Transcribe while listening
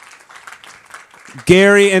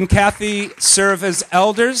Gary and Kathy serve as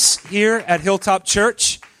elders here at Hilltop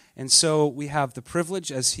Church, and so we have the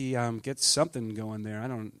privilege as he gets something going there. I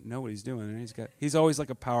don't know what he's doing. He's always like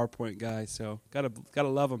a PowerPoint guy, so gotta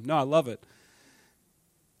love him. No, I love it.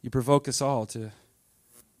 You provoke us all to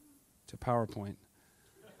PowerPoint.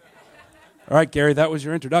 All right, Gary, that was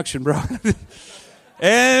your introduction, bro.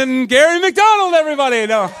 And Gary McDonald, everybody.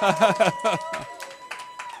 No,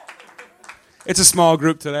 it's a small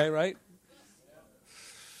group today, right?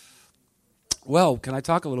 Well, can I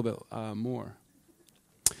talk a little bit more?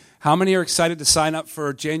 How many are excited to sign up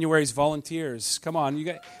for January's volunteers? Come on, you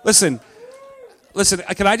guys. Listen.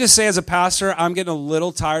 Can I just say, as a pastor, I'm getting a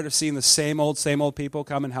little tired of seeing the same old people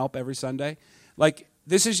come and help every Sunday. Like,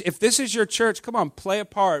 if this is your church, come on, play a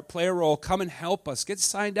part, play a role, come and help us, get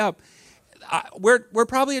signed up. We're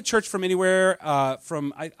probably a church from anywhere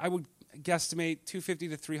from I would guesstimate 250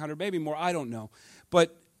 to 300, maybe more. I don't know,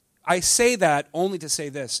 but I say that only to say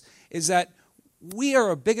this: is that we are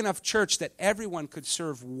a big enough church that everyone could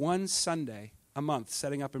serve one Sunday a month,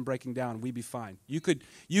 setting up and breaking down. We'd be fine. You could,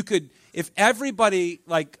 if everybody,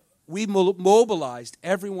 like we mobilized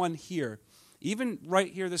everyone here, even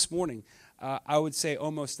right here this morning, I would say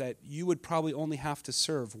almost that you would probably only have to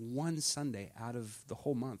serve one Sunday out of the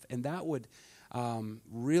whole month, and that would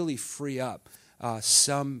really free up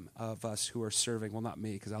some of us who are serving. Well, not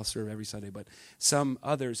me, because I'll serve every Sunday, but some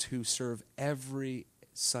others who serve every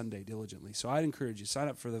Sunday diligently. So I'd encourage you, sign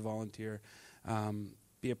up for the volunteer,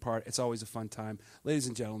 be a part. It's always a fun time. Ladies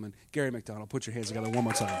and gentlemen, Gary McDonald, put your hands together one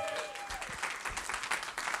more time.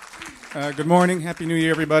 Good morning. Happy New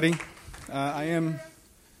Year, everybody. I'm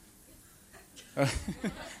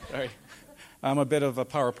a bit of a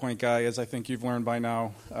PowerPoint guy, as I think you've learned by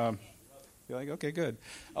now. You're like, okay, good.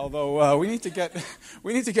 Although we need to get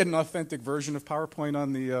an authentic version of PowerPoint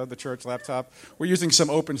on the church laptop. We're using some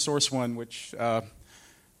open source one, which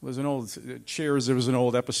was an old Cheers. There was an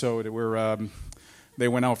old episode where they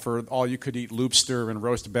went out for all-you-could-eat loobster and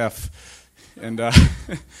roast beef, and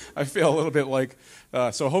I feel a little bit like.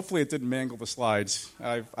 So hopefully it didn't mangle the slides.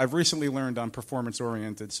 I've recently learned I'm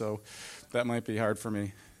performance-oriented, so that might be hard for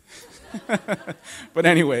me. But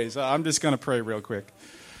anyways, I'm just going to pray real quick.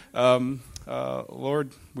 Lord,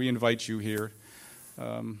 we invite you here.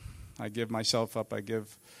 I give myself up. I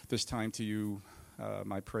give this time to you.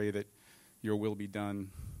 I pray that your will be done.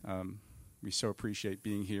 We so appreciate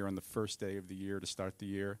being here on the first day of the year to start the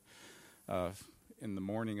year. In the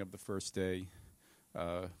morning of the first day,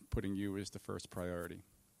 putting you as the first priority.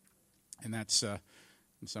 And that's in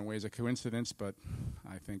some ways a coincidence, but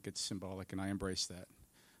I think it's symbolic, and I embrace that.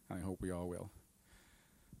 I hope we all will.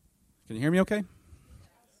 Can you hear me okay?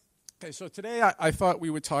 Okay, so today I thought we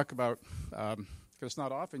would talk about, because it's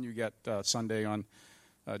not often you get Sunday on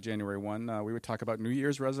January 1, we would talk about New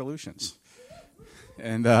Year's resolutions.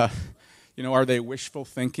 And, are they wishful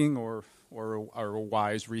thinking or a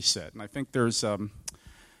wise reset? And I think there's a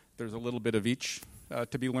little bit of each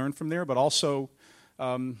to be learned from there, but also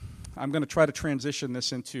I'm going to try to transition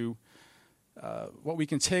this into what we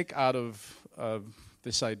can take out of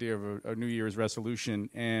this idea of a New Year's resolution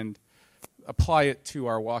and apply it to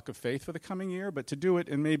our walk of faith for the coming year, but to do it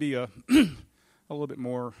in maybe a little bit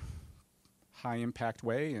more high-impact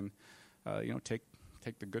way and, take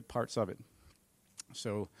the good parts of it.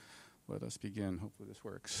 So let us begin. Hopefully this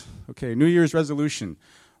works. Okay, New Year's resolution.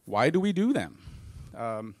 Why do we do them?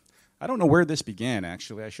 I don't know where this began,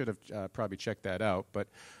 actually. I should have probably checked that out. But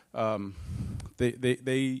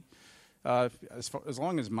they as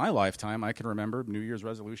long as my lifetime, I can remember New Year's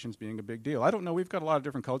resolutions being a big deal. I don't know. We've got a lot of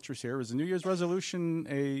different cultures here. Is the New Year's resolution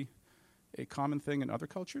a common thing in other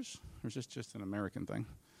cultures? Or is this just an American thing?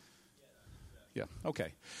 Yeah,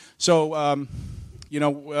 okay. So,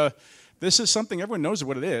 this is something everyone knows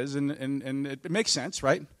what it is, and it makes sense,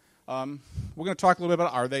 right? We're going to talk a little bit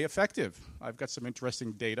about, are they effective? I've got some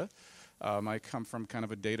interesting data. I come from kind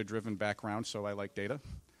of a data-driven background, so I like data.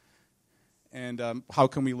 And how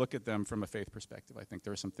can we look at them from a faith perspective? I think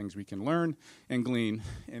there are some things we can learn and glean,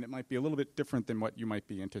 and it might be a little bit different than what you might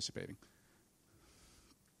be anticipating.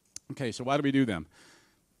 Okay, so why do we do them?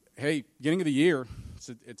 Hey, beginning of the year,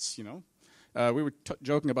 it's we were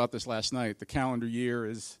joking about this last night. The calendar year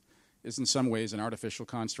is in some ways an artificial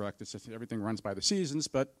construct. Everything runs by the seasons,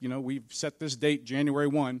 but, we've set this date, January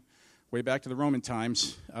 1, way back to the Roman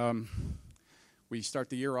times. We start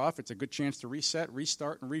the year off. It's a good chance to reset,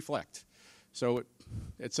 restart, and reflect. So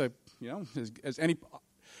it's you don't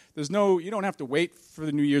have to wait for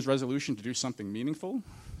the New Year's resolution to do something meaningful,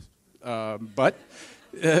 but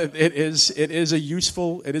it is a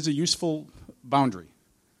useful boundary.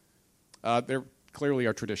 There clearly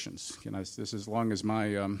are traditions. This is as long as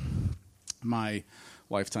my my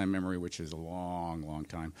lifetime memory, which is a long, long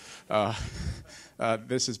time,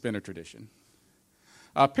 this has been a tradition.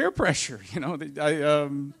 Peer pressure,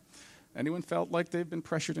 anyone felt like they've been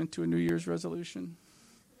pressured into a New Year's resolution?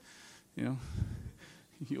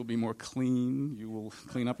 You'll be more clean, you will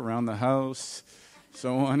clean up around the house,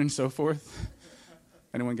 so on and so forth.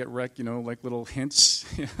 Anyone get wrecked, like little hints?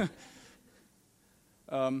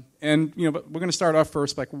 But we're going to start off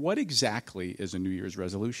first, like, what exactly is a New Year's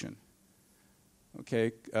resolution?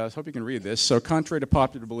 Okay, I hope you can read this. So contrary to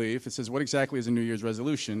popular belief, it says, what exactly is a New Year's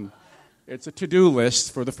resolution? It's a to-do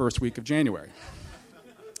list for the first week of January.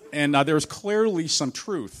 And there's clearly some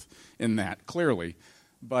truth in that, clearly,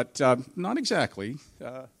 but not exactly.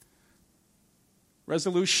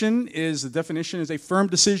 Resolution is, the definition is a firm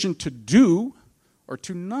decision to do or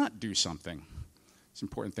to not do something. It's an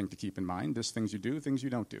important thing to keep in mind. There's things you do, things you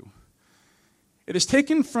don't do. It is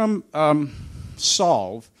taken from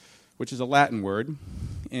solve, which is a Latin word.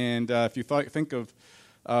 And if you think of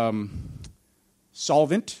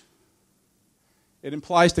solvent, it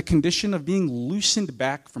implies the condition of being loosened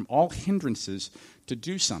back from all hindrances to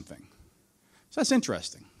do something. So that's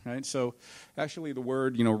interesting, right? So actually the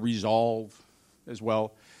word, resolve as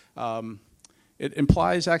well, it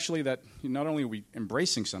implies actually that not only are we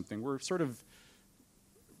embracing something, we're sort of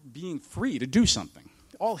being free to do something.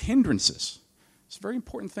 All hindrances. It's a very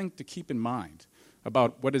important thing to keep in mind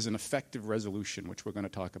about what is an effective resolution, which we're going to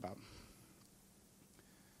talk about.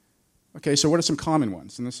 Okay, so what are some common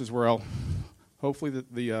ones? And this is where I'll, hopefully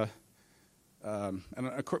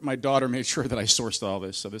my daughter made sure that I sourced all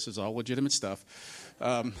this, so this is all legitimate stuff.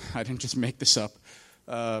 I didn't just make this up.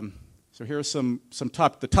 So here are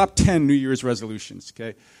the top 10 New Year's resolutions,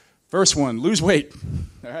 okay? First one, lose weight,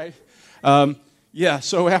 all right?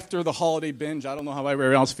 So after the holiday binge, I don't know how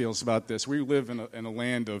everyone else feels about this. We live in a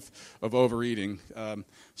land of overeating.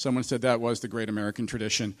 Someone said that was the great American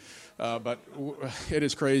tradition, but it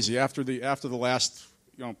is crazy. After the last,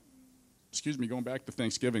 going back to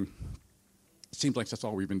Thanksgiving, it seems like that's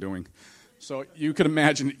all we've been doing. So you could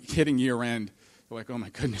imagine hitting year end, you're like, oh my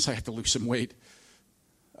goodness, I have to lose some weight.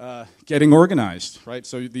 Getting organized, right?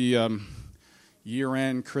 So the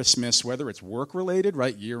year-end, Christmas, whether it's work-related,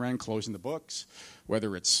 right, year-end, closing the books,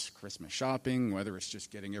 whether it's Christmas shopping, whether it's just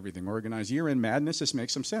getting everything organized, year-end madness, this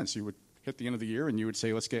makes some sense. You would hit the end of the year and you would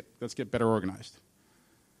say, let's get better organized.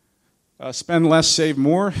 Spend less, save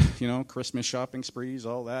more, Christmas shopping sprees,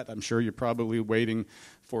 all that. I'm sure you're probably waiting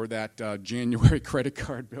for that January credit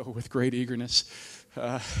card bill with great eagerness.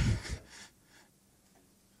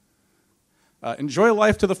 Enjoy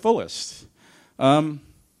life to the fullest.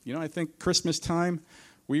 I think Christmas time,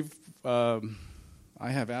 I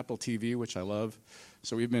have Apple TV, which I love,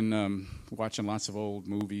 so we've been watching lots of old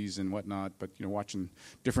movies and whatnot, but, watching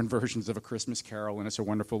different versions of A Christmas Carol and It's a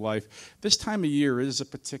Wonderful Life. This time of year is a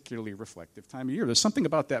particularly reflective time of year. There's something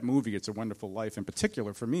about that movie, It's a Wonderful Life, in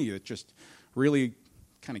particular for me, that just really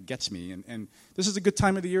kind of gets me, and this is a good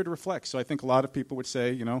time of the year to reflect, so I think a lot of people would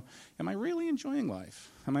say, am I really enjoying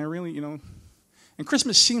life? Am I really, and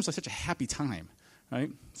Christmas seems like such a happy time. Right?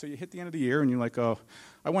 So you hit the end of the year and you're like, oh,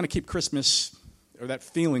 I want to keep Christmas or that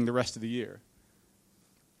feeling the rest of the year.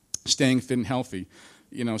 Staying fit and healthy.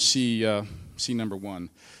 See number one.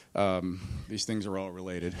 These things are all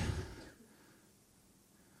related.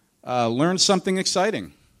 Learn something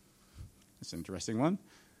exciting. That's an interesting one.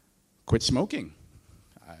 Quit smoking.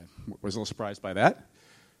 I was a little surprised by that.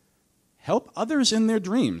 Help others in their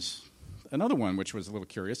dreams. Another one which was a little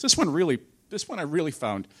curious. This one I really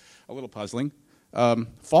found a little puzzling.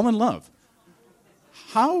 Fall in love.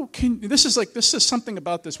 This is something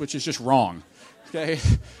about this which is just wrong. Okay,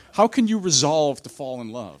 how can you resolve to fall in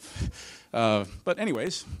love? But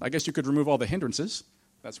anyways, I guess you could remove all the hindrances.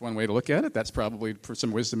 That's one way to look at it. That's probably for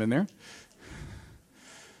some wisdom in there.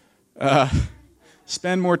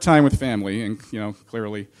 Spend more time with family, and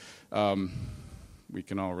clearly, we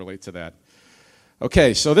can all relate to that.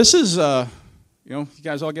 Okay, so this is, you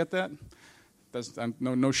guys all get that?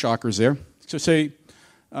 No shockers there. So say,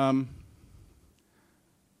 and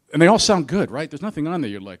they all sound good, right? There's nothing on there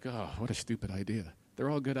you're like, oh, what a stupid idea. They're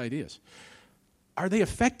all good ideas. Are they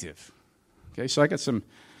effective? Okay, so I got some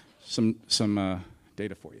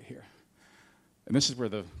data for you here. And this is where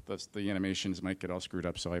the animations might get all screwed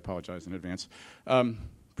up, so I apologize in advance.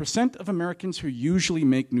 Percent of Americans who usually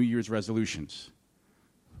make New Year's resolutions.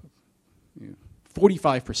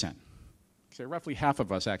 45%. So roughly half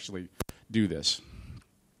of us actually do this.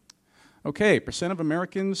 Okay, percent of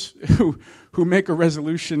Americans who make a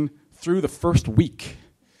resolution through the first week.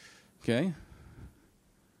 Okay?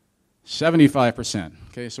 75%.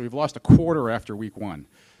 Okay, so we've lost a quarter after week one.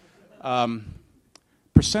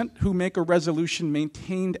 percent who make a resolution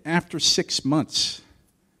maintained after 6 months.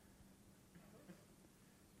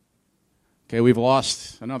 Okay, we've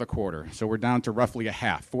lost another quarter, so we're down to roughly a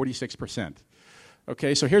half, 46%.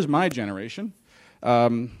 Okay, so here's my generation.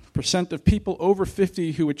 Percent of people over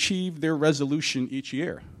 50 who achieve their resolution each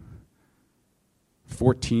year.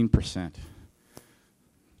 14%.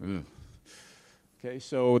 Ugh. Okay,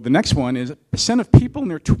 so the next one is percent of people in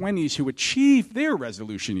their 20s who achieve their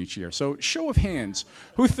resolution each year. So show of hands,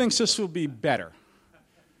 who thinks this will be better?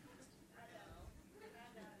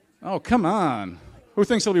 Oh, come on. Who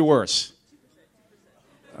thinks it'll be worse?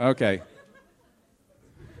 Okay.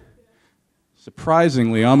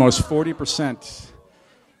 Surprisingly, almost 40%.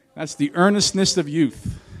 That's the earnestness of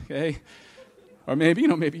youth, okay? Or maybe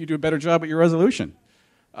you do a better job at your resolution.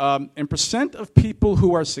 And percent of people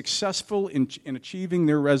who are successful in achieving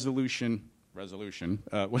their resolution. Okay,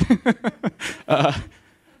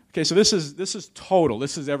 so this is total.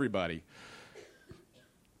 This is everybody.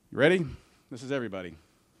 You ready? This is everybody.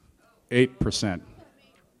 8%.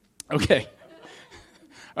 Okay.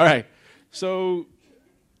 All right. So,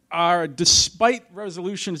 despite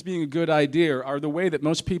resolutions being a good idea, are the way that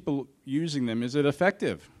most people using them, is it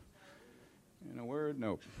effective? In a word,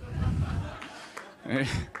 no.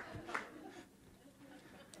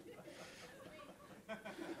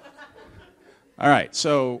 All right,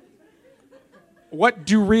 so what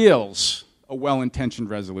derails a well-intentioned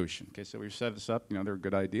resolution? Okay, so we've set this up, they're a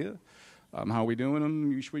good idea. How are we doing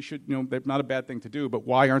them? We should, they're not a bad thing to do, but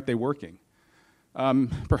why aren't they working?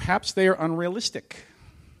 Perhaps they are unrealistic.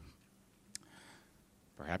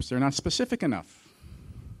 Perhaps they're not specific enough.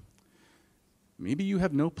 Maybe you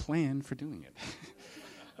have no plan for doing it.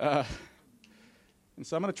 And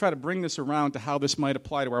so I'm going to try to bring this around to how this might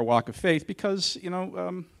apply to our walk of faith because, if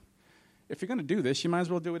you're going to do this, you might as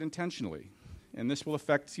well do it intentionally. And this will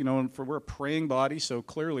affect, we're a praying body, so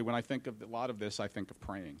clearly when I think of a lot of this, I think of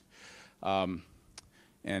praying. Hopefully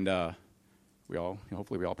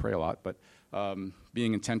we all pray a lot, but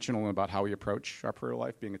being intentional about how we approach our prayer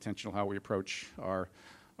life, being intentional how we approach our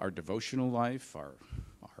devotional life, our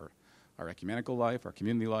ecumenical life, our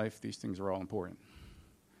community life, these things are all important.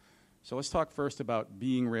 So let's talk first about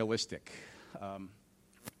being realistic. A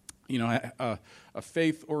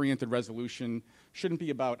faith-oriented resolution shouldn't be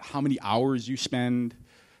about how many hours you spend.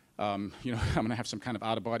 I'm going to have some kind of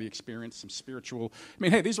out-of-body experience, some spiritual.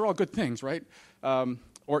 Hey, these are all good things, right?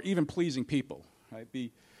 Or even pleasing people. Right?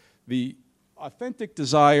 The authentic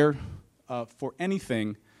desire for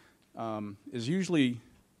anything is usually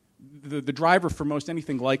the driver for most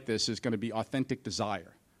anything like this is going to be authentic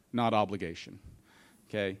desire, not obligation.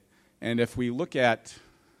 Okay. And if we look at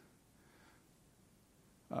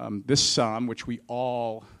this psalm, which we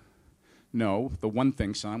all know, the one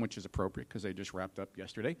thing psalm, which is appropriate because they just wrapped up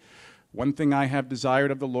yesterday. One thing I have desired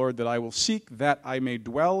of the Lord that I will seek, that I may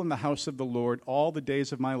dwell in the house of the Lord all the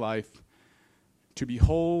days of my life, to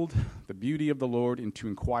behold the beauty of the Lord and to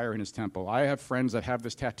inquire in his temple. I have friends that have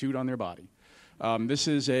this tattooed on their body. This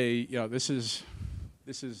is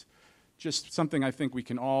just something I think we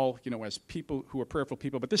can all, as people who are prayerful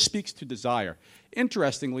people, but this speaks to desire.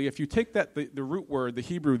 Interestingly, if you take that, the root word, the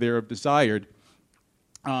Hebrew there of desired,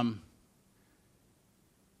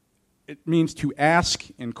 it means to ask,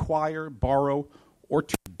 inquire, borrow, or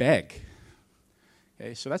to beg.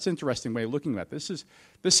 Okay, so that's an interesting way of looking at it.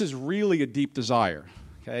 This is really a deep desire.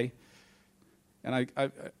 Okay, and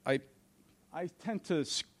I tend to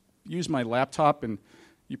use my laptop, and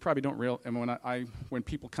you probably don't realize. And when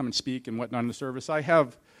people come and speak and whatnot in the service, I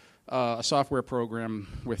have a software program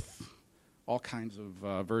with all kinds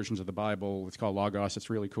of versions of the Bible. It's called Logos. It's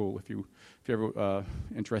really cool if you're ever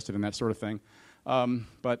interested in that sort of thing.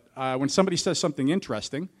 But when somebody says something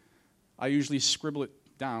interesting, I usually scribble it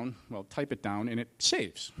down, type it down, and it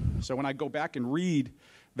saves. So when I go back and read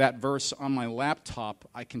that verse on my laptop,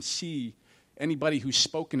 I can see anybody who's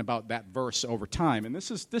spoken about that verse over time. And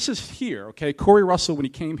this is here, okay? Corey Russell, when he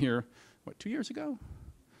came here, 2 years ago?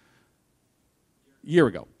 A year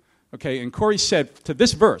ago. Okay, and Corey said to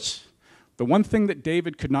this verse, the one thing that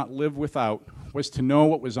David could not live without was to know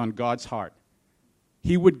what was on God's heart.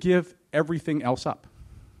 He would give everything else up.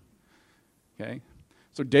 Okay?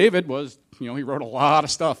 So David was, he wrote a lot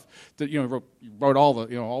of stuff. He wrote all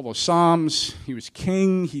those Psalms. He was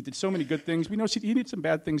king. He did so many good things. We know he did some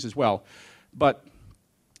bad things as well. But,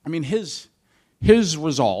 his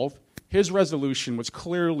resolve, his resolution was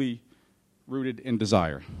clearly rooted in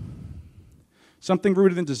desire. Something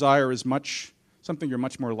rooted in desire is something you're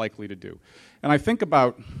much more likely to do. And I think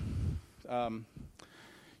about,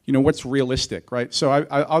 what's realistic, right? So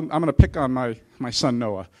I'm going to pick on my son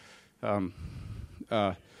Noah.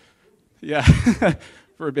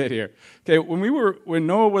 for a bit here. Okay, when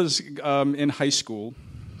Noah was in high school,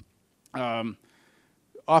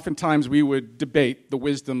 oftentimes we would debate the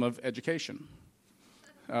wisdom of education.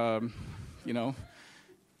 Is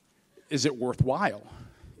it worthwhile?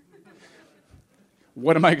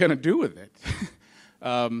 What am I going to do with it?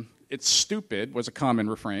 It's stupid was a common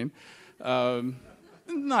refrain.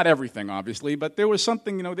 Not everything, obviously, but there was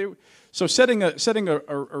something, so setting a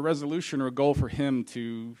resolution or a goal for him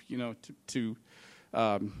to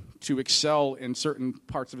excel in certain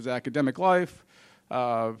parts of his academic life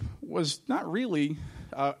was not really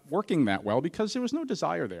working that well because there was no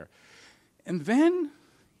desire there. And then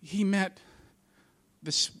he met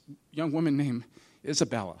this young woman named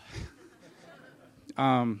Isabella.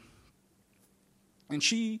 And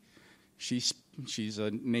she's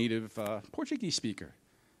a native Portuguese speaker.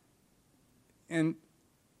 And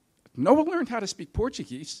Noah learned how to speak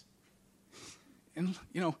Portuguese. And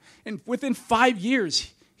within 5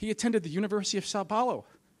 years, he attended the University of Sao Paulo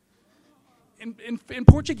in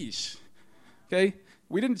Portuguese. Okay?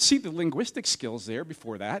 We didn't see the linguistic skills there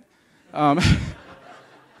before that.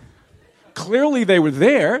 Clearly they were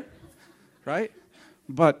there, right?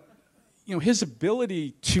 But, his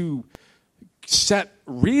ability to set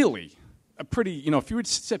really a pretty, if you would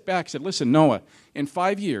sit back and say, listen, Noah, in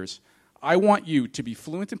 5 years, I want you to be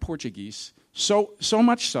fluent in Portuguese, so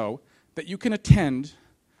much so that you can attend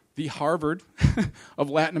the Harvard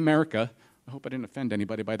of Latin America. I hope I didn't offend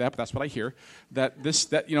anybody by that, but that's what I hear.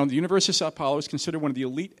 The University of Sao Paulo is considered one of the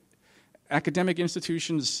elite academic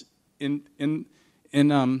institutions in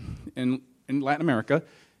Latin America,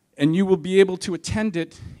 and you will be able to attend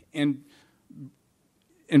it in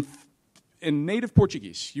native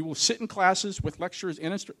Portuguese. You will sit in classes with lecturers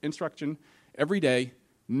and instruction every day,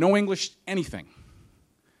 no English, anything.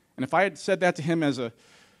 And if I had said that to him as a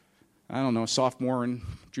sophomore and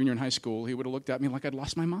junior in high school, he would have looked at me like I'd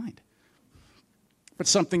lost my mind. But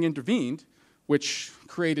something intervened which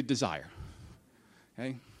created desire.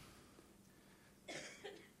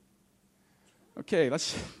 Okay,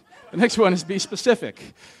 the next one is be specific.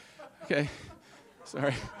 Okay,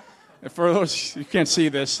 sorry. And for those who can't see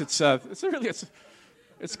this, it's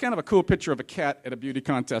kind of a cool picture of a cat at a beauty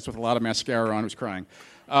contest with a lot of mascara on who's crying.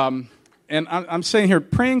 And I'm saying here,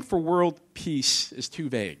 praying for world peace is too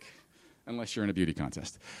vague, unless you're in a beauty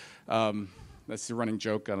contest. That's the running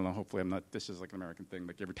joke. I don't know, hopefully this is like an American thing.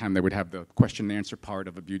 Like every time they would have the question and answer part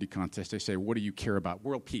of a beauty contest, they say, what do you care about?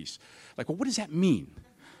 World peace. Like, well, what does that mean?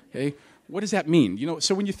 Okay, what does that mean?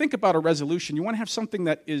 So when you think about a resolution, you want to have something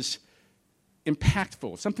that is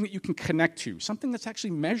impactful, something that you can connect to, something that's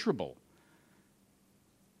actually measurable.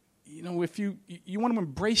 If you want to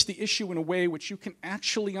embrace the issue in a way which you can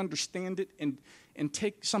actually understand it and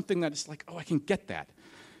take something that is like, oh, I can get that.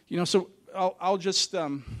 So I'll just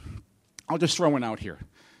throw one out here.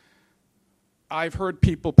 I've heard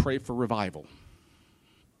people pray for revival.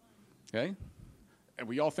 Okay? And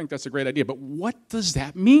we all think that's a great idea, but what does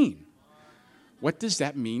that mean? What does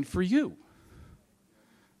that mean for you?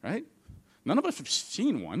 Right? None of us have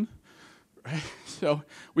seen one. Right? So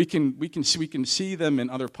we can see them in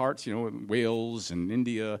other parts, in Wales and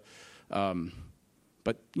India.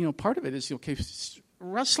 But part of it is okay.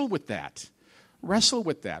 Wrestle with that. Wrestle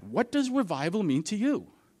with that. What does revival mean to you?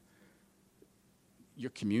 Your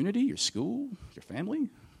community, your school, your family,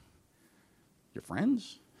 your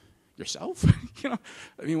friends, yourself.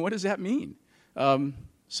 What does that mean?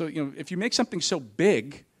 So if you make something so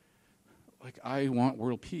big, like I want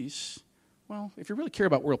world peace. Well, if you really care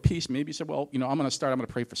about world peace, maybe you say, well, I'm going to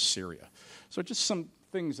pray for Syria. So just some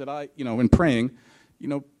things that I, in praying,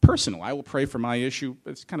 personal. I will pray for my issue.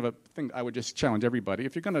 It's kind of a thing I would just challenge everybody.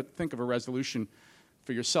 If you're going to think of a resolution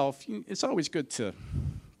for yourself, it's always good to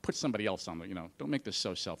put somebody else on the, don't make this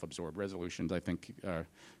so self-absorbed. Resolutions, I think,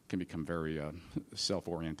 can become very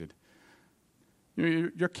self-oriented.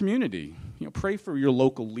 Your community, pray for your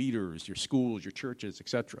local leaders, your schools, your churches,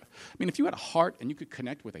 etc. If you had a heart and you could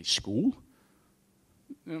connect with a school,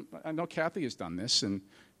 I know Kathy has done this, and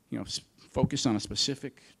focus on a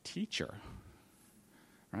specific teacher,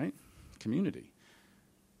 right? Community.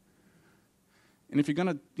 And if you're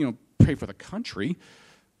going to, pray for the country,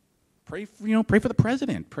 pray for the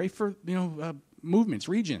president, pray for movements,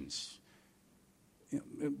 regions,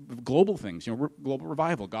 global things, global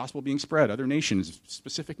revival, gospel being spread, other nations,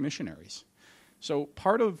 specific missionaries. So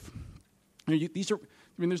part of these are.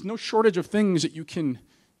 There's no shortage of things that you can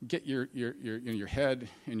get your head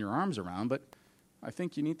and your arms around, but I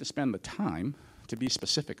think you need to spend the time to be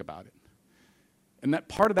specific about it. And that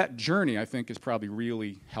part of that journey, I think, is probably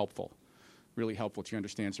really helpful to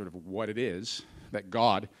understand sort of what it is that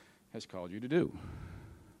God has called you to do.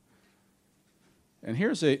 And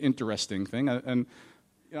here's an interesting thing, and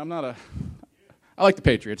you know, I like the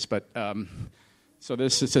Patriots, but so it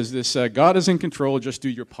says this: God is in control. Just do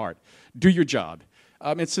your part, do your job.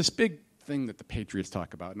 It's this big thing that the Patriots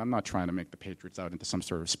talk about, and I'm not trying to make the Patriots out into some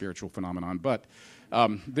sort of spiritual phenomenon, but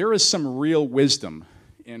there is some real wisdom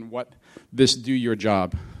in what this "do your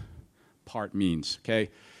job" part means.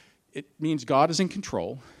 Okay, it means God is in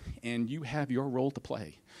control, and you have your role to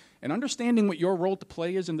play. And understanding what your role to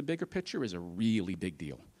play is in the bigger picture is a really big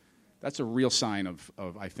deal. That's a real sign of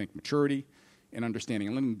I think, maturity and understanding,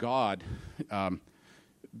 and letting God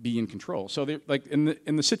be in control. So, like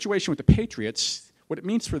in the situation with the Patriots, what it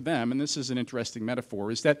means for them, and this is an interesting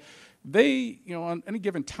metaphor, is that they, you know, on any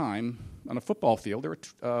given time on a football field, there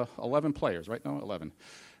are 11 players, right? No, 11,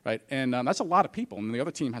 right? And that's a lot of people, and the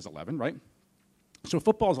other team has 11, right? So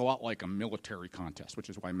football is a lot like a military contest, which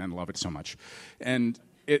is why men love it so much, and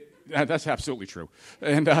that's absolutely true.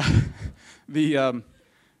 And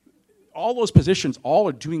all those positions all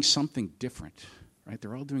are doing something different, right?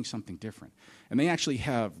 They're all doing something different. And they actually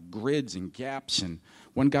have grids and gaps, and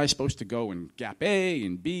one guy's supposed to go in gap A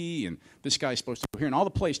and B, and this guy's supposed to go here, and all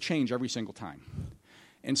the plays change every single time.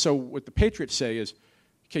 And so what the Patriots say is,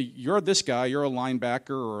 okay, you're this guy, you're a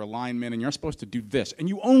linebacker or a lineman, and you're supposed to do this, and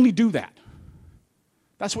you only do that.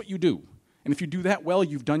 That's what you do. And if you do that well,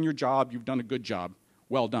 you've done your job, you've done a good job,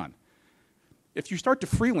 well done. If you start to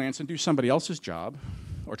freelance and do somebody else's job,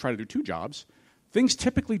 or try to do two jobs, things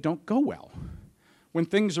typically don't go well. When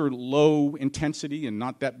things are low intensity and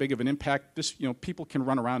not that big of an impact, people can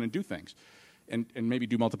run around and do things and maybe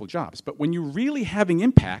do multiple jobs. But when you're really having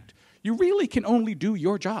impact, you really can only do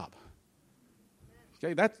your job.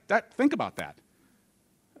 Okay, think about that.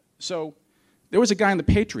 So there was a guy in the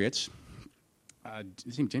Patriots,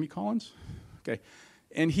 his name Jamie Collins? Okay,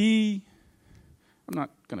 and I'm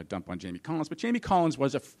not going to dump on Jamie Collins, but Jamie Collins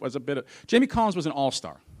Jamie Collins was an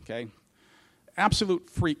all-star, okay? Absolute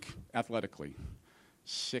freak athletically.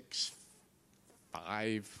 6'5",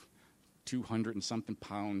 200 and something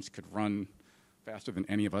pounds, could run faster than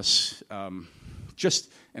any of us.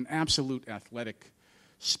 Just an absolute athletic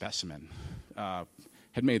specimen.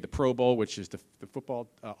 Had made the Pro Bowl, which is the football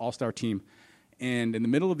all-star team, and in the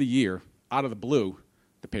middle of the year, out of the blue,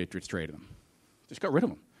 the Patriots traded him. Just got rid of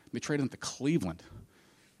him. They traded him to Cleveland,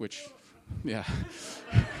 which, yeah,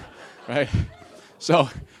 right? So,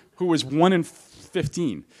 who was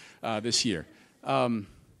 1-15 this year.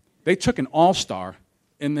 They took an all-star,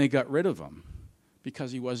 and they got rid of him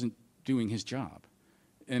because he wasn't doing his job.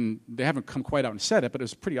 And they haven't come quite out and said it, but it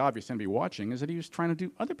was pretty obvious to anybody watching, is that he was trying to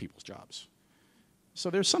do other people's jobs. So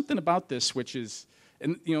there's something about this which is,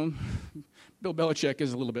 and Bill Belichick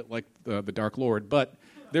is a little bit like the Dark Lord, but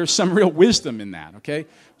there's some real wisdom in that, okay?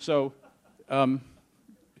 So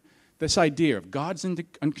this idea of God's in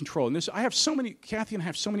control, and Kathy and I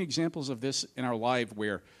have so many examples of this in our life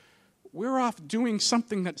where we're off doing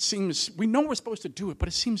something that we know we're supposed to do it, but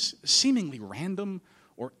it seems seemingly random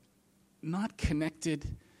or not connected,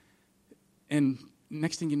 and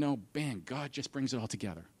next thing you know, bang, God just brings it all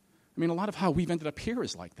together. I mean, a lot of how we've ended up here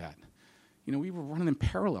is like that. We were running in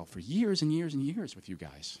parallel for years and years and years with you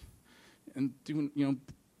guys, and doing,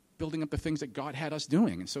 building up the things that God had us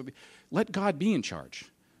doing. And so let God be in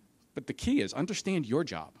charge. But the key is understand your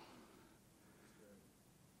job.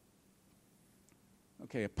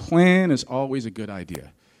 Okay, a plan is always a good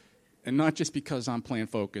idea. And not just because I'm plan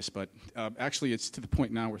focused, but actually it's to the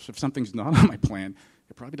point now where if something's not on my plan,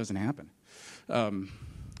 it probably doesn't happen.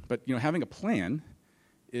 But having a plan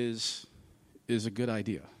is a good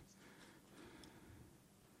idea.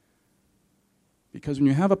 Because when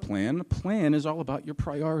you have a plan is all about your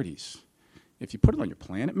priorities. If you put it on your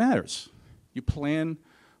plan, it matters. You plan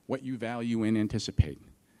what you value and anticipate.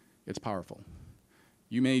 It's powerful.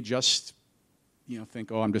 You may just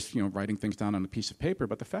think, I'm just writing things down on a piece of paper,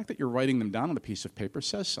 but the fact that you're writing them down on a piece of paper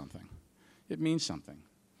says something. It means something.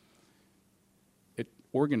 It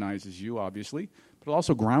organizes you, obviously, but it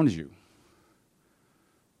also grounds you.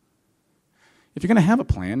 If you're going to have a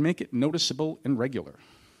plan, make it noticeable and regular.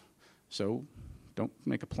 So don't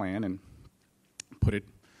make a plan and put it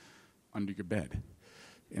under your bed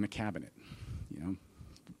in a cabinet.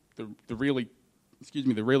 The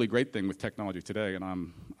really great thing with technology today, and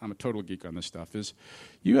I'm a total geek on this stuff, is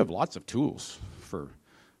you have lots of tools for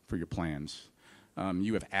your plans.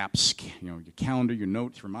 You have apps, your calendar, your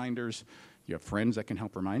notes, reminders. You have friends that can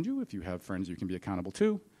help remind you if you have friends you can be accountable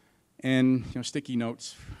to, and sticky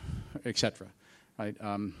notes, etc. Right?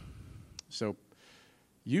 So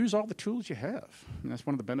use all the tools you have. And that's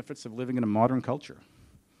one of the benefits of living in a modern culture.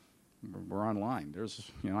 We're online.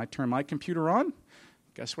 I turn my computer on.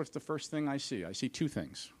 Guess what's the first thing I see? I see two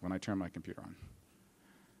things when I turn my computer on.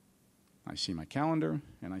 I see my calendar,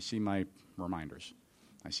 and I see my reminders.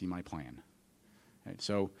 I see my plan. Right,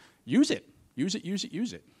 so use it. Use it, use it,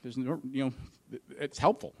 use it. There's no, it's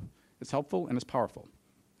helpful. It's helpful and it's powerful.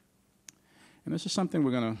 And this is something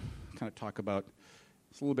we're going to kind of talk about.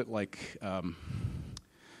 It's a little bit like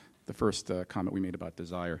the first comment we made about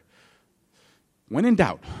desire. When in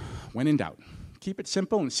doubt, keep it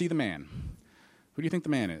simple and see the man. Who do you think the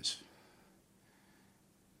man is?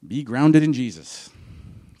 Be grounded in Jesus.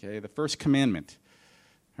 Okay, the first commandment,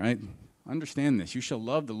 right? Understand this. You shall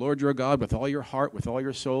love the Lord your God with all your heart, with all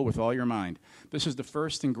your soul, with all your mind. This is the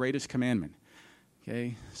first and greatest commandment.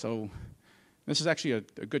 Okay, so this is actually a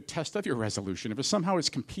good test of your resolution. If it somehow is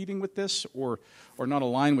competing with this or not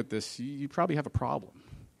aligned with this, you probably have a problem.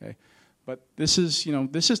 Okay, but this is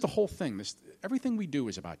the whole thing. Everything we do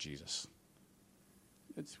is about Jesus.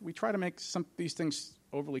 We try to make these things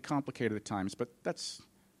overly complicated at times, but that's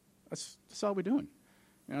all we're doing.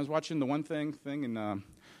 And I was watching the One Thing and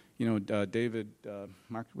David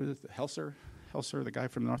Mark, was it Helser, the guy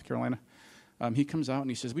from North Carolina. He comes out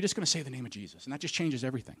and he says, "We're just going to say the name of Jesus," and that just changes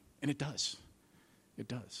everything. And it does. It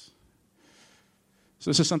does.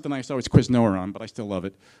 So this is something I used to always quiz Noah on, but I still love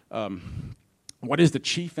it. What is the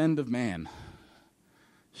chief end of man?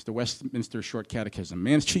 It's the Westminster Short Catechism.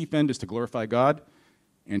 Man's chief end is to glorify God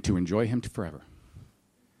and to enjoy him forever.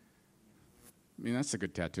 I mean, that's a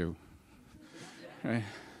good tattoo. Right?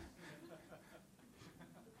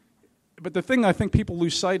 But the thing I think people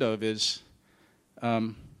lose sight of is,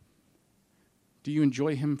 do you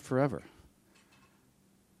enjoy him forever?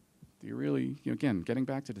 Do you really, again, getting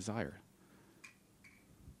back to desire.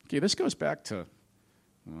 Okay, this goes back to,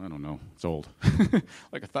 I don't know, it's old,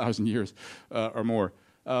 like 1,000 years or more.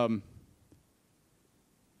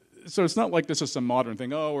 So it's not like this is some modern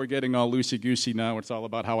thing. Oh, we're getting all loosey-goosey now. It's all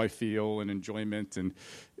about how I feel and enjoyment. And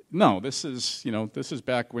no, this is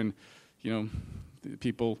back when,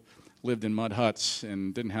 people lived in mud huts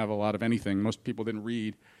and didn't have a lot of anything. Most people didn't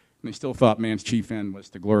read, and they still thought man's chief end was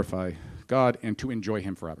to glorify God and to enjoy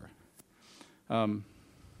him forever.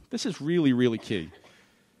 This is really, really key.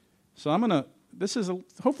 So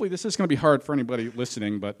hopefully this is going to be hard for anybody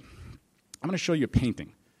listening, but I'm going to show you a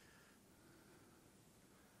painting.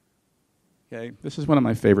 Okay, this is one of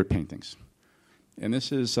my favorite paintings. And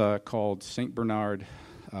this is called St. Bernard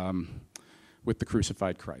with the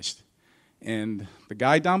Crucified Christ. And the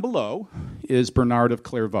guy down below is Bernard of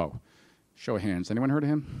Clairvaux. Show of hands. Anyone heard of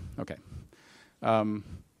him? Okay. The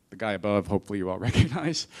guy above, hopefully you all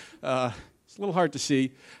recognize. It's a little hard to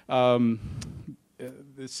see.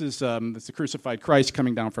 This is the Crucified Christ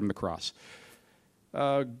coming down from the cross.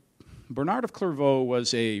 Bernard of Clairvaux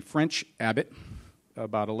was a French abbot.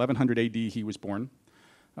 About 1100 AD he was born.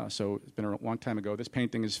 So it's been a long time ago. This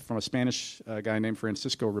painting is from a Spanish guy named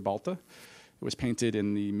Francisco Ribalta. It was painted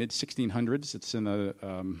in the mid-1600s. It's in a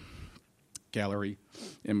gallery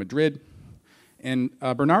in Madrid. And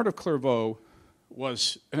Bernard of Clairvaux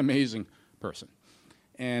was an amazing person.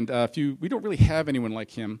 And we don't really have anyone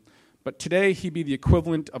like him, but today he'd be the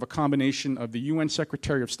equivalent of a combination of the UN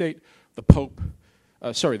Secretary of State, the Pope,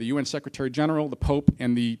 the UN Secretary General, the Pope,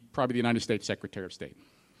 and probably the United States Secretary of State.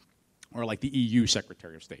 Or like the EU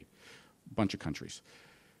Secretary of State, a bunch of countries.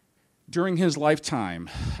 During his lifetime,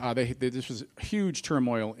 this was huge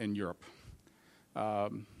turmoil in Europe.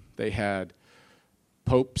 They had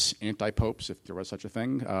popes, anti-popes, if there was such a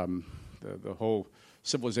thing. The whole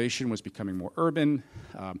civilization was becoming more urban.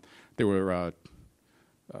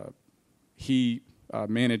 He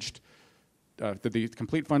managed the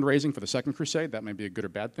complete fundraising for the Second Crusade. That may be a good or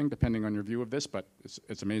bad thing, depending on your view of this, but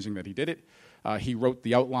it's amazing that he did it. He wrote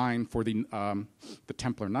the outline for the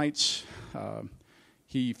Templar Knights.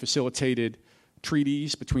 He facilitated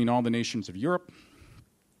treaties between all the nations of Europe.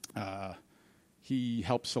 He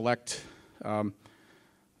helped select a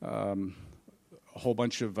whole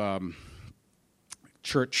bunch of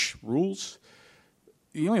church rules.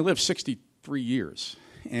 He only lived 63 years,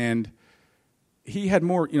 and he had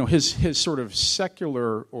more, his sort of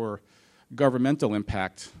secular or governmental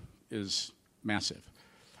impact is massive.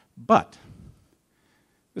 But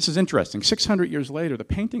this is interesting. 600 years later, the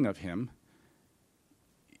painting of him,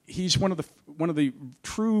 he's one of the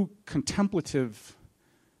true contemplative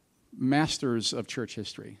masters of church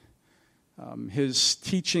history. His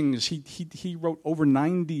teachings, he wrote over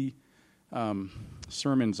 90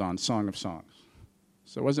 sermons on Song of Songs.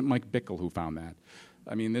 So it wasn't Mike Bickle who found that.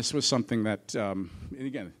 I mean, this was something that, and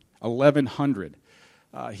again, 1100.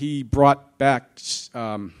 He brought back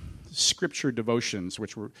scripture devotions,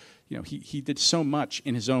 which were, he did so much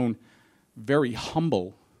in his own very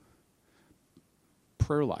humble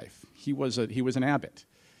prayer life. He was an abbot.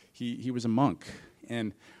 He was a monk.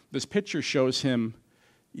 And This picture shows him,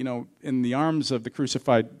 in the arms of the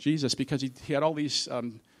crucified Jesus, because he had all these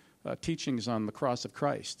teachings on the cross of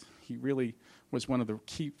Christ. He really was one of the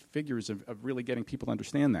key figures of really getting people to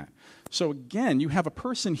understand that. So again, you have a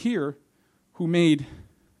person here who made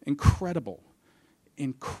incredible.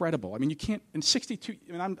 I mean, you can't, in 62,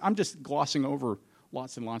 I'm just glossing over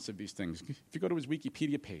lots and lots of these things. If you go to his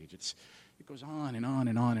Wikipedia page, it goes on and on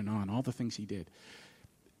and on and on, all the things he did.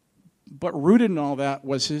 But rooted in all that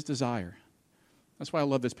was his desire. That's why I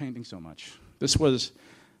love this painting so much. This was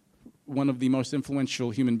one of the most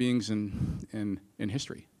influential human beings in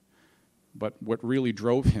history. But what really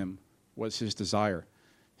drove him was his desire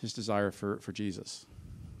for Jesus.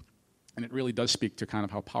 And it really does speak to kind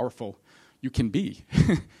of how powerful you can be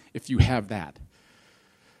if you have that.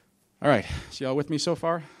 All right, so y'all with me so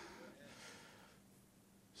far?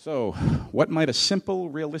 So, what might a simple,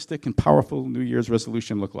 realistic, and powerful New Year's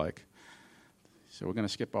resolution look like? So we're going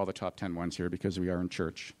to skip all the top 10 ones here because we are in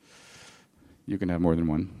church. You can have more than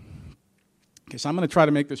one. Okay, so I'm going to try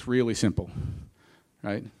to make this really simple,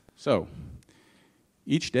 right? So,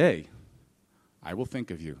 each day, I will think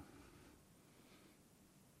of you.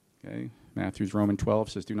 Okay, Matthew's Romans 12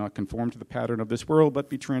 says, do not conform to the pattern of this world, but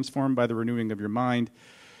be transformed by the renewing of your mind.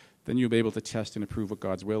 Then you'll be able to test and approve what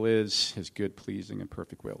God's will is, his good, pleasing, and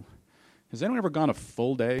perfect will. Has anyone ever gone a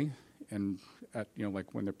full day and,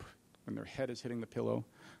 like when their head is hitting the pillow,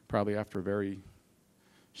 probably after a very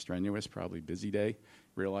strenuous, probably busy day,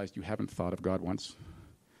 realized you haven't thought of God once?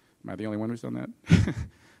 Am I the only one who's done that?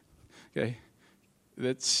 Okay.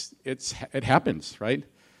 It happens, right?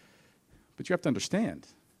 But you have to understand,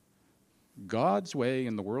 God's way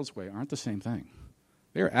and the world's way aren't the same thing.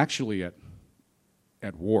 They're actually at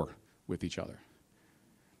war with each other.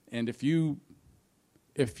 And if you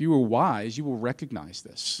are wise, you will recognize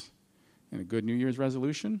this. And a good New Year's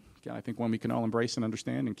resolution, again, I think one we can all embrace and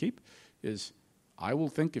understand and keep, is I will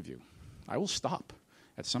think of you. I will stop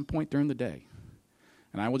at some point during the day.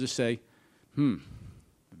 And I will just say,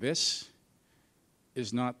 this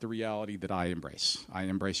is not the reality that I embrace. I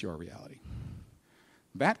embrace your reality.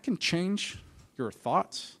 That can change your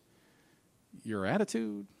thoughts, your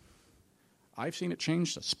attitude. I've seen it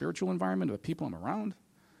change the spiritual environment of the people I'm around.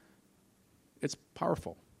 It's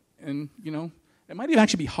powerful. And, it might even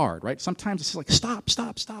actually be hard, right? Sometimes it's like, stop.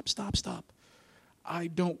 I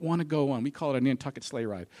don't want to go on. We call it a Nantucket sleigh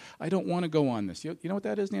ride. I don't want to go on this. You know what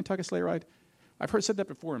that is, Nantucket sleigh ride? I've said that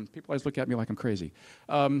before, and people always look at me like I'm crazy.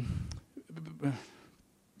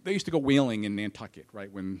 They used to go whaling in Nantucket,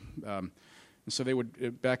 right? And so they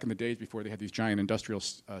would, back in the days before they had these giant industrial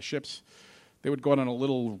ships, they would go out on a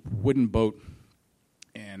little wooden boat,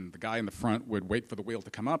 and the guy in the front would wait for the whale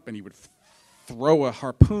to come up, and he would throw a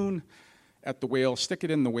harpoon at the whale, stick it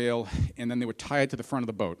in the whale, and then they would tie it to the front of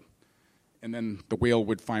the boat. And then the whale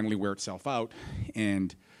would finally wear itself out,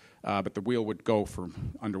 but the wheel would go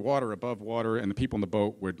from underwater, above water, and the people in the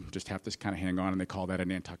boat would just have to kind of hang on, and they call that a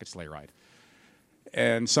Nantucket sleigh ride.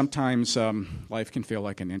 And sometimes life can feel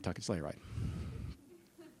like a Nantucket sleigh ride.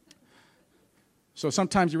 So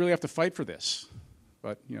sometimes you really have to fight for this.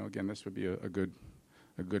 But, again, this would be a good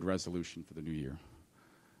resolution for the new year.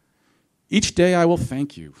 Each day I will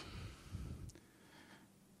thank you.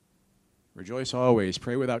 Rejoice always,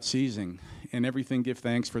 pray without ceasing, in everything give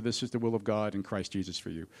thanks, for this is the will of God in Christ Jesus for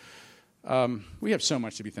you. We have so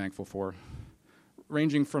much to be thankful for,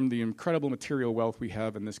 ranging from the incredible material wealth we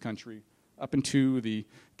have in this country up into the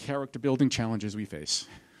character-building challenges we face.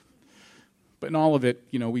 But in all of it,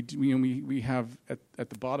 we have, at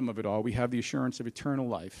the bottom of it all, we have the assurance of eternal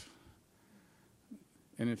life.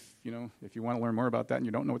 And if you want to learn more about that and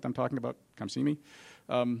you don't know what I'm talking about, come see me.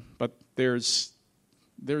 But there's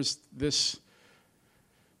this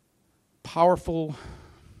powerful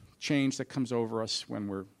change that comes over us when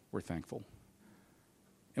we're thankful.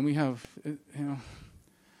 And we have,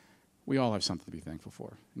 we all have something to be thankful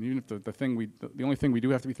for. And even if the only thing we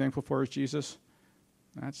do have to be thankful for is Jesus,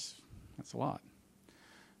 that's a lot.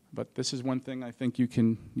 But this is one thing I think I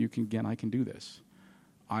can do this.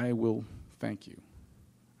 I will thank you.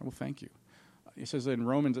 I will thank you. It says in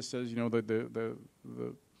Romans, the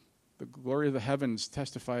glory of the heavens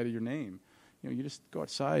testify to your name. You just go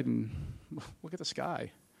outside and look at the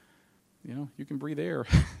sky. You can breathe air.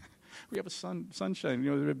 We have sunshine.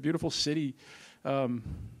 A beautiful city.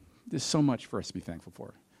 There's so much for us to be thankful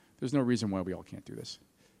for. There's no reason why we all can't do this.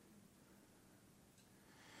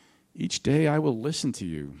 Each day I will listen to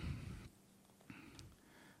you.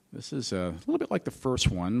 This is a little bit like the first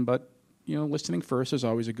one, but listening first is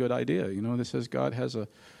always a good idea. This says God has a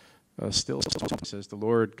still says the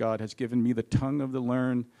Lord God has given me the tongue of the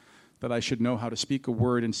learned, that I should know how to speak a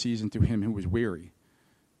word in season to him who is weary.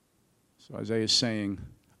 So Isaiah is saying,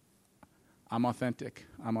 I'm authentic.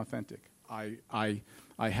 I'm authentic. I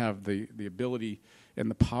have the ability and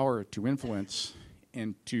the power to influence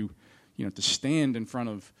and to stand in front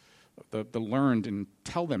of the learned and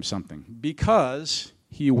tell them something, because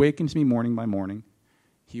he awakens me morning by morning.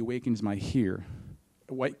 He awakens my ear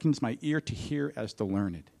to hear as the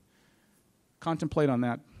learned. Contemplate on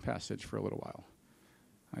that passage for a little while.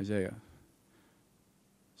 Isaiah.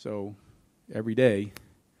 So every day,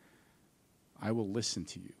 I will listen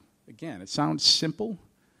to you. Again, it sounds simple,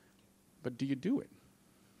 but do you do it?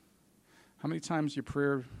 How many times your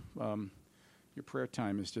prayer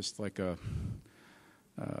time is just like a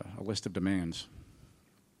list of demands?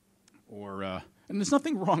 And there's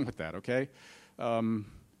nothing wrong with that, okay?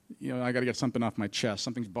 I got to get something off my chest.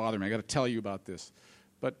 Something's bothering me. I got to tell you about this.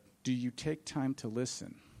 But do you take time to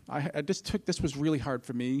listen? This was really hard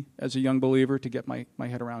for me as a young believer to get my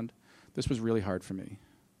head around. This was really hard for me.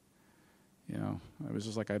 It was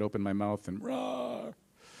just like I'd open my mouth and roar.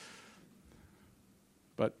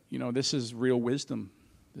 But, this is real wisdom.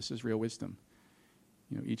 This is real wisdom.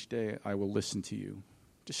 Each day I will listen to you.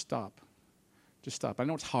 Just stop. Just stop. I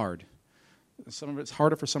know it's hard. Some of it's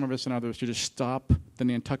harder for some of us than others to just stop the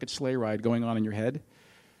Nantucket sleigh ride going on in your head.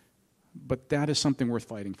 But that is something worth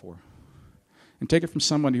fighting for. And take it from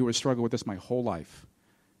someone who has struggled with this my whole life.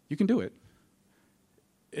 You can do it.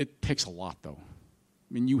 It takes a lot, though.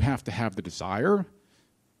 I mean, you have to have the desire.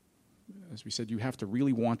 As we said, you have to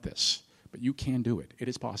really want this. But you can do it. It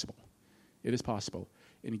is possible. It is possible.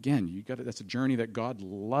 And again, that's a journey that God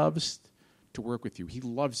loves to work with you. He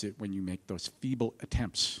loves it when you make those feeble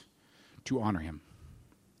attempts to honor him.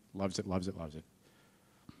 Loves it, loves it, loves it.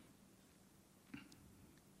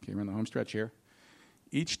 Okay, we're in the home stretch here.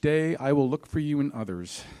 Each day I will look for you in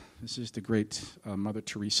others. This is the great Mother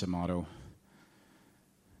Teresa motto.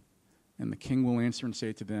 And the king will answer and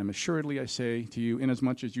say to them, assuredly I say to you,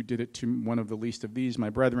 inasmuch as you did it to one of the least of these,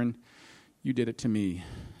 my brethren, you did it to me.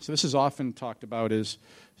 So this is often talked about as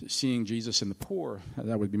seeing Jesus in the poor.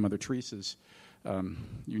 That would be Mother Teresa's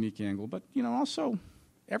unique angle. But, also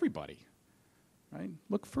everybody, right?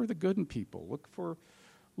 Look for the good in people.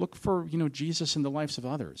 Look for Jesus in the lives of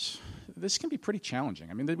others. This can be pretty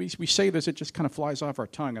challenging. I mean, we say this, it just kind of flies off our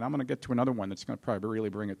tongue, and I'm going to get to another one that's going to probably really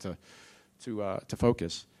bring it to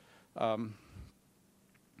focus.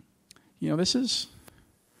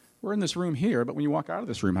 We're in this room here, but when you walk out of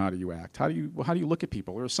this room, how do you act? How do you look at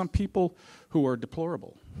people? There are some people who are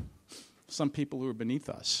deplorable, some people who are beneath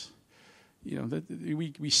us.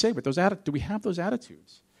 We say, but do we have those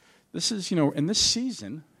attitudes? This is, in this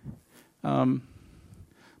season, the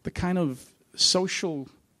kind of social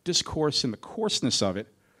discourse and the coarseness of it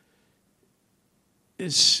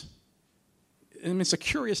it's a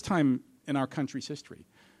curious time in our country's history,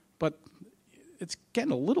 but it's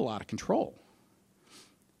getting a little out of control.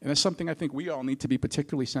 And that's something I think we all need to be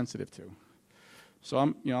particularly sensitive to.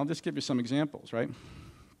 So I'll just give you some examples, right?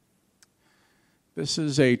 This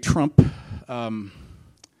is a Trump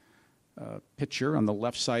picture on the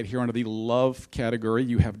left side here under the love category.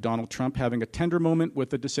 You have Donald Trump having a tender moment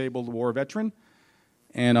with a disabled war veteran.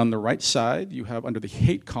 And on the right side, you have under the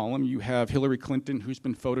hate column, you have Hillary Clinton, who's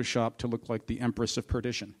been photoshopped to look like the Empress of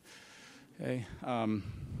Perdition. Okay,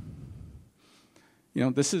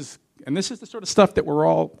 this is the sort of stuff that we're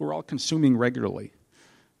all consuming regularly.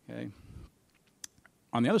 Okay.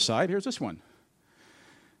 On the other side, here's this one.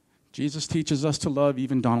 Jesus teaches us to love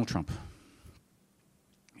even Donald Trump.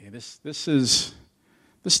 Okay, this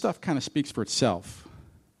stuff kind of speaks for itself.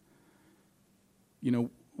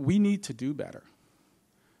 We need to do better.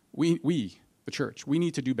 We, the church, we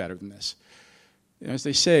need to do better than this. As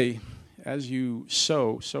they say, as you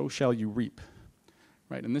sow, so shall you reap.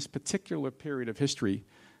 Right? In this particular period of history,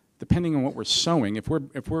 depending on what we're sowing, if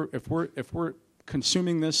we're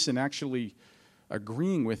consuming this and actually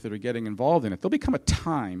agreeing with it or getting involved in it, there'll become a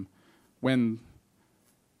time when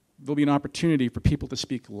there'll be an opportunity for people to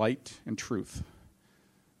speak light and truth,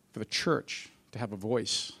 for the church to have a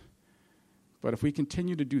voice. But if we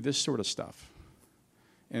continue to do this sort of stuff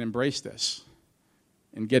and embrace this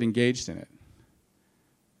and get engaged in it,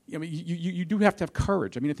 you do have to have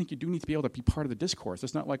courage. I think you do need to be able to be part of the discourse.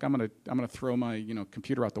 It's not like I'm gonna throw my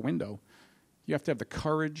computer out the window. You have to have the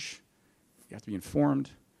courage. You have to be informed,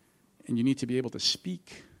 and you need to be able to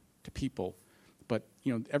speak to people. But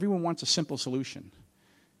everyone wants a simple solution.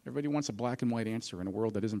 Everybody wants a black and white answer in a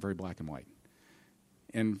world that isn't very black and white.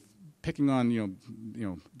 And picking on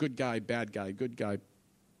good guy, bad guy, good guy,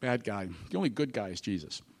 bad guy. The only good guy is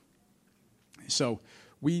Jesus. So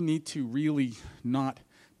we need to really not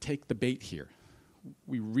take the bait here.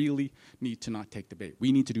 We really need to not take the bait.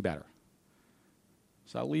 We need to do better.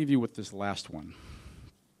 So I'll leave you with this last one.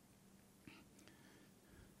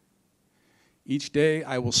 Each day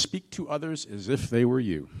I will speak to others as if they were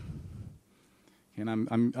you. And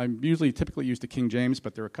I'm usually typically used to King James,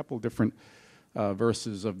 but there are a couple of different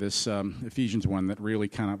verses of this Ephesians 1 that really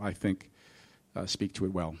kind of, I think, speak to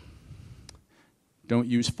it well. Don't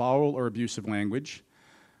use foul or abusive language.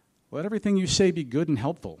 Let everything you say be good and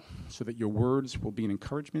helpful, so that your words will be an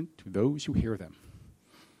encouragement to those who hear them.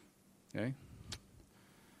 Okay?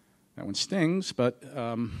 That one stings, but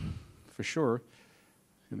for sure,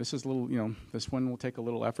 and this is a little, this one will take a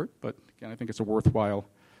little effort, but again, I think it's a worthwhile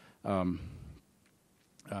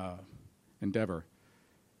endeavor.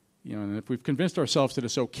 And if we've convinced ourselves that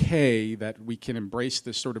it's okay that we can embrace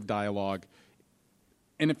this sort of dialogue,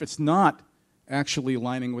 and if it's not actually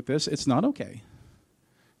aligning with this, it's not okay.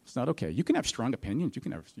 It's not okay. You can have strong opinions.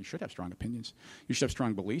 You should have strong opinions. You should have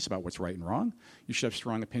strong beliefs about what's right and wrong. You should have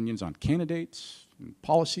strong opinions on candidates, and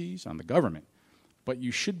policies, on the government. But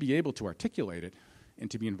you should be able to articulate it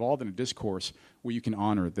and to be involved in a discourse where you can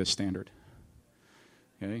honor this standard.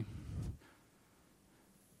 Okay?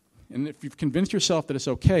 And if you've convinced yourself that it's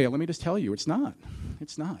okay, let me just tell you, it's not.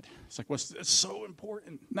 It's not. It's like, well, it's so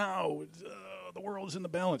important. Now, the world is in the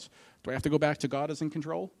balance. Do I have to go back to God is in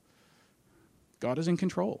control? God is in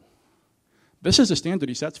control. This is the standard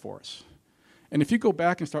he sets for us. And if you go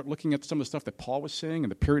back and start looking at some of the stuff that Paul was saying and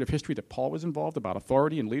the period of history that Paul was involved about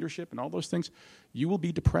authority and leadership and all those things, you will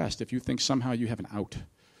be depressed if you think somehow you have an out.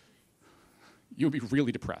 You'll be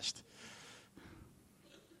really depressed.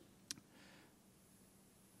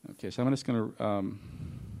 Okay, so I'm just going to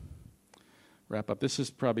wrap up. This is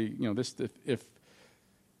probably, if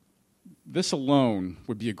this alone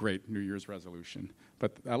would be a great New Year's resolution,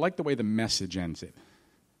 but I like the way the message ends it.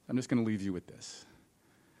 I'm just going to leave you with this.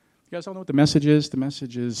 You guys all know what the message is? The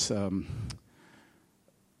message is, I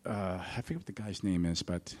forget what the guy's name is,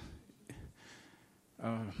 but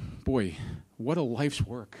boy, what a life's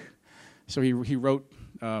work. So he wrote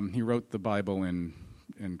the Bible in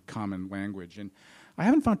common language, and I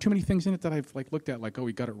haven't found too many things in it that I've looked at like, oh,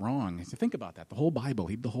 he got it wrong. I said, think about that. The whole Bible,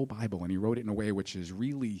 and he wrote it in a way which is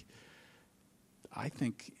really, I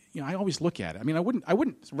think, I always look at it. I mean, I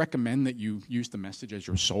wouldn't recommend that you use the message as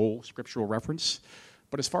your sole scriptural reference,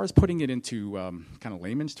 but as far as putting it into kind of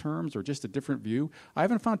layman's terms or just a different view, I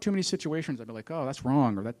haven't found too many situations I'd be like, oh, that's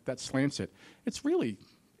wrong, or that slants it. It's really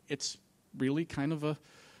kind of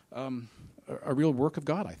a real work of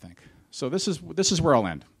God, I think. So this is where I'll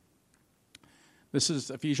end. This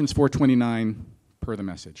is Ephesians 4:29 per the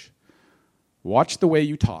message. Watch the way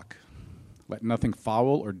you talk. Let nothing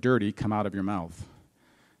foul or dirty come out of your mouth.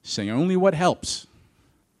 Say only what helps.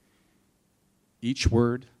 Each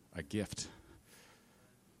word a gift.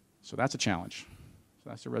 So that's a challenge. So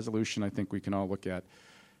that's a resolution I think we can all look at.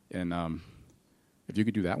 And if you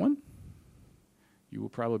could do that one, you will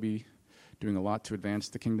probably be doing a lot to advance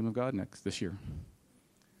the kingdom of God this year.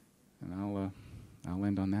 And I'll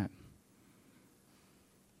end on that.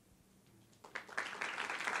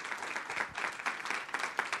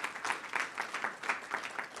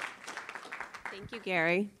 Thank you,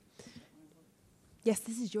 Gary. Yes,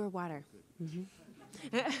 this is your water.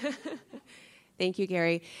 Mm-hmm. Thank you,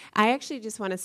 Gary. I actually just want to